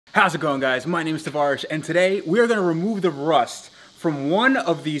How's it going, guys? My name is Tavarish, and today we are going to remove the rust from one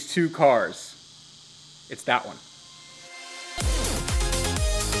of these two cars. It's that one.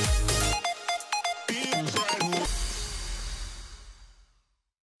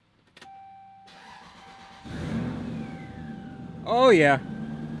 Oh yeah.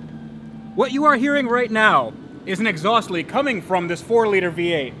 What you are hearing right now is an exhaust leak coming from this 4-liter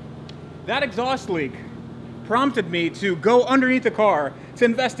V8. That exhaust leak prompted me to go underneath the car to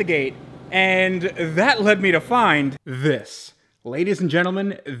investigate, and that led me to find this. Ladies and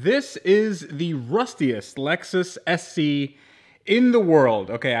gentlemen, this is the rustiest Lexus SC in the world.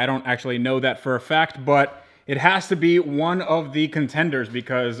 Okay, I don't actually know that for a fact, but it has to be one of the contenders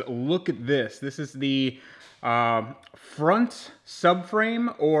because look at this. This is the front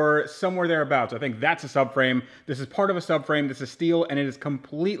subframe or somewhere thereabouts. I think that's a subframe. This is part of a subframe. This is steel and it is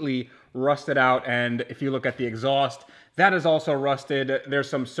completely rusted out. And if you look at the exhaust, that is also rusted. There's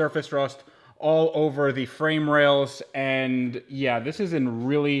some surface rust all over the frame rails. And yeah, this is in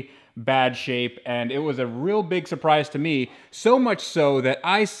really bad shape. And it was a real big surprise to me. So much so that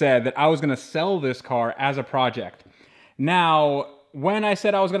I said that I was going to sell this car as a project. Now, when I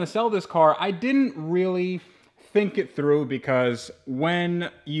said I was going to sell this car, I didn't really think it through because when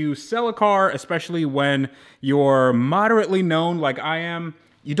you sell a car, especially when you're moderately known like I am,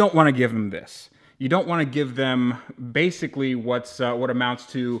 you don't want to give them this. You don't want to give them basically what amounts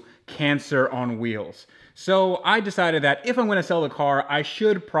to cancer on wheels. So I decided that if I'm going to sell the car, I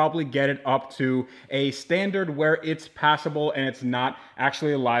should probably get it up to a standard where it's passable and it's not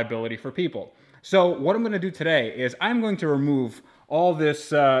actually a liability for people. So what I'm going to do today is I'm going to remove all this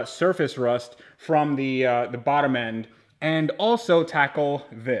surface rust from the bottom end and also tackle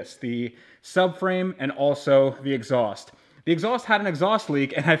this, the subframe and also the exhaust. The exhaust had an exhaust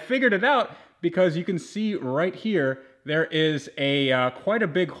leak and I figured it out because you can see right here, there is a quite a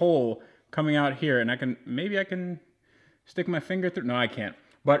big hole coming out here, and maybe I can stick my finger through. No, I can't.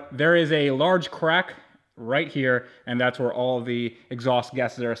 But there is a large crack right here, and that's where all the exhaust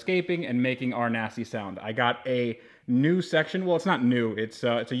gases are escaping and making our nasty sound. I got a new section. Well, it's not new. It's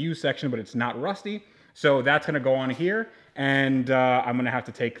a used section, but it's not rusty. So that's going to go on here, and I'm going to have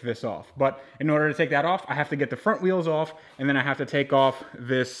to take this off. But in order to take that off, I have to get the front wheels off, and then I have to take off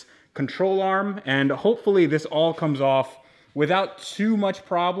this control arm, and hopefully this all comes off without too much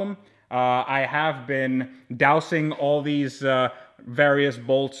problem. I have been dousing all these various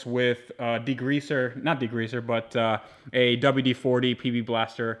bolts with degreaser, not degreaser, but a WD-40 PB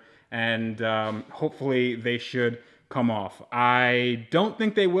blaster, and hopefully they should come off. I don't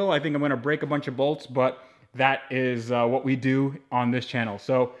think they will. I think I'm going to break a bunch of bolts, but that is what we do on this channel.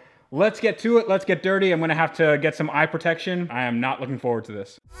 So let's get to it. Let's get dirty. I'm going to have to get some eye protection. I am not looking forward to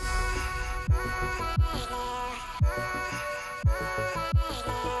this.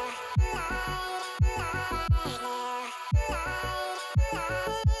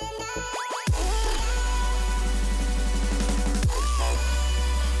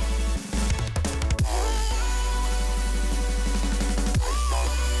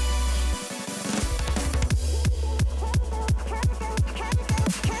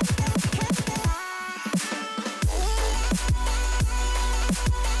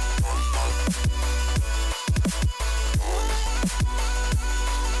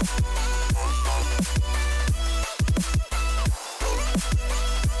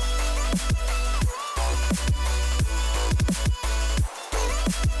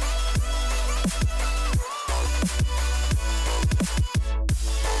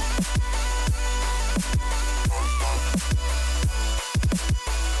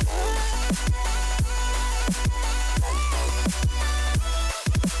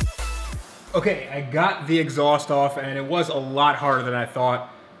 Okay, I got the exhaust off and it was a lot harder than I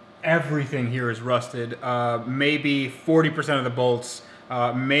thought. Everything here is rusted. Maybe 40% of the bolts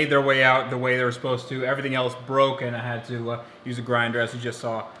made their way out the way they were supposed to. Everything else broke and I had to use a grinder, as you just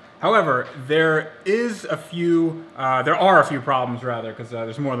saw. However, there are a few problems rather, because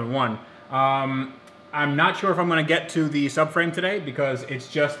there's more than one. I'm not sure if I'm going to get to the subframe today because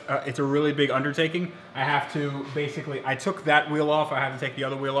it's a really big undertaking. I have to basically, I took that wheel off, I have to take the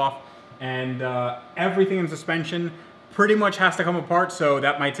other wheel off, and everything in suspension pretty much has to come apart, so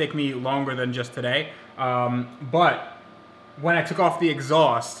that might take me longer than just today. But when I took off the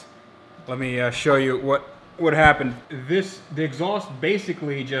exhaust, let me show you what happened. The exhaust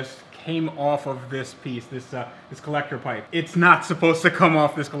basically just came off of this piece, this collector pipe. It's not supposed to come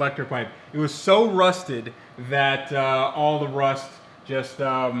off this collector pipe. It was so rusted that all the rust just,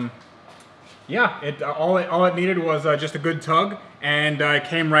 yeah, all it needed was just a good tug, and it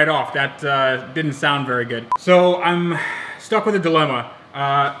came right off. That didn't sound very good. So I'm stuck with a dilemma.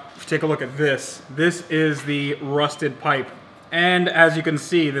 Take a look at this. This is the rusted pipe. And as you can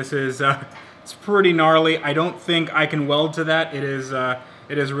see, this is it's pretty gnarly. I don't think I can weld to that. It is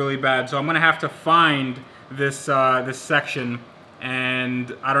really bad. So I'm gonna have to find this this section,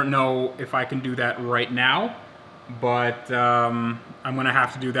 and I don't know if I can do that right now, but I'm gonna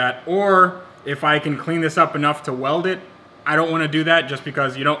have to do that. Or if I can clean this up enough to weld it. I don't want to do that just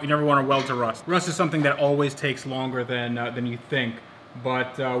because you never want to weld to rust. Rust is something that always takes longer than you think.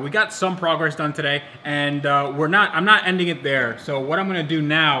 But we got some progress done today, and I'm not ending it there. So what I'm going to do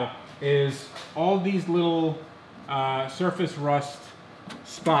now is all these little surface rust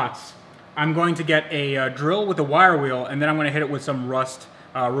spots. I'm going to get a drill with a wire wheel, and then I'm going to hit it with some rust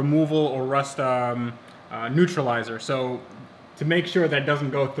removal or rust neutralizer. So to make sure that it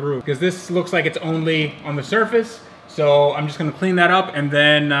doesn't go through, because this looks like it's only on the surface. So I'm just gonna clean that up, and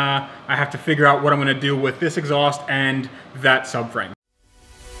then I have to figure out what I'm gonna do with this exhaust and that subframe.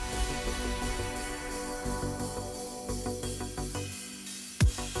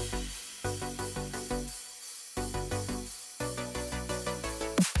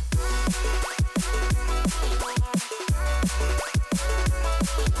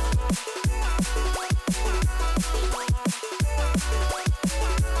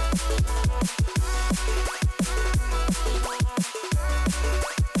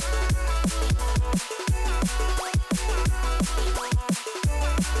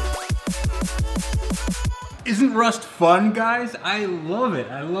 Isn't rust fun, guys? I love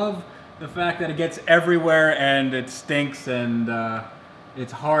it. I love the fact that it gets everywhere and it stinks, and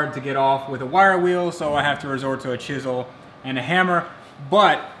it's hard to get off with a wire wheel, so I have to resort to a chisel and a hammer.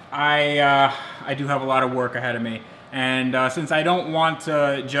 But I do have a lot of work ahead of me, and since I don't want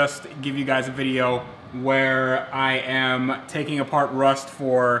to just give you guys a video where I am taking apart rust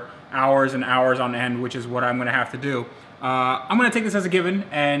for hours and hours on end, which is what I'm gonna have to do, I'm gonna take this as a given,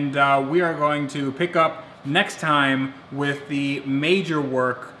 and we are going to pick up next time with the major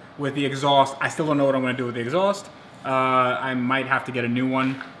work with the exhaust. I still don't know what I'm going to do with the exhaust. I might have to get a new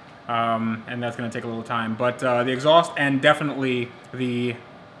one, and that's going to take a little time. But the exhaust and definitely the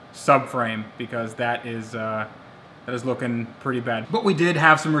subframe, because that is looking pretty bad. But we did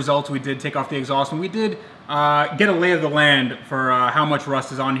have some results. We did take off the exhaust, and we did get a lay of the land for how much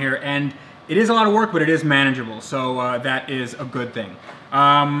rust is on here. And it is a lot of work, but it is manageable, so that is a good thing.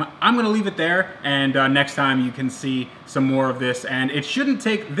 I'm gonna leave it there, and next time you can see some more of this. And it shouldn't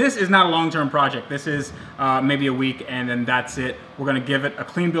take, this is not a long-term project. This is maybe a week, and then that's it. We're gonna give it a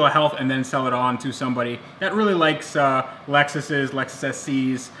clean bill of health and then sell it on to somebody that really likes Lexuses, Lexus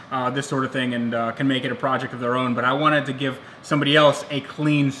SCs, this sort of thing, and can make it a project of their own. But I wanted to give somebody else a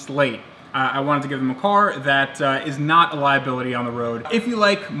clean slate. I wanted to give them a car that is not a liability on the road. If you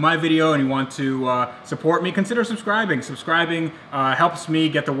like my video and you want to support me, consider subscribing. Subscribing helps me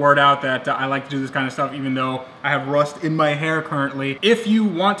get the word out that I like to do this kind of stuff, even though I have rust in my hair currently. If you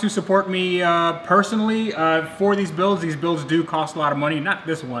want to support me personally for these builds do cost a lot of money. Not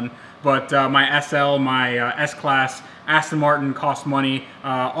this one, but my SL, my S-Class, Aston Martin costs money.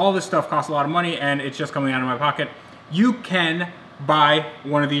 All this stuff costs a lot of money, and it's just coming out of my pocket. You can buy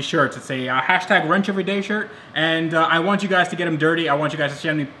one of these shirts. It's a hashtag wrench everyday shirt, and I want you guys to get them dirty. I want you guys to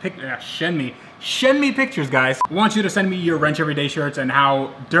send me pictures, guys. I want you to send me your wrench everyday shirts and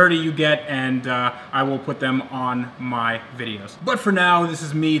how dirty you get, and I will put them on my videos. But for now, this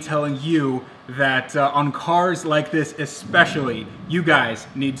is me telling you that on cars like this especially, you guys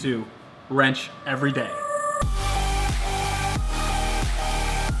need to wrench every day.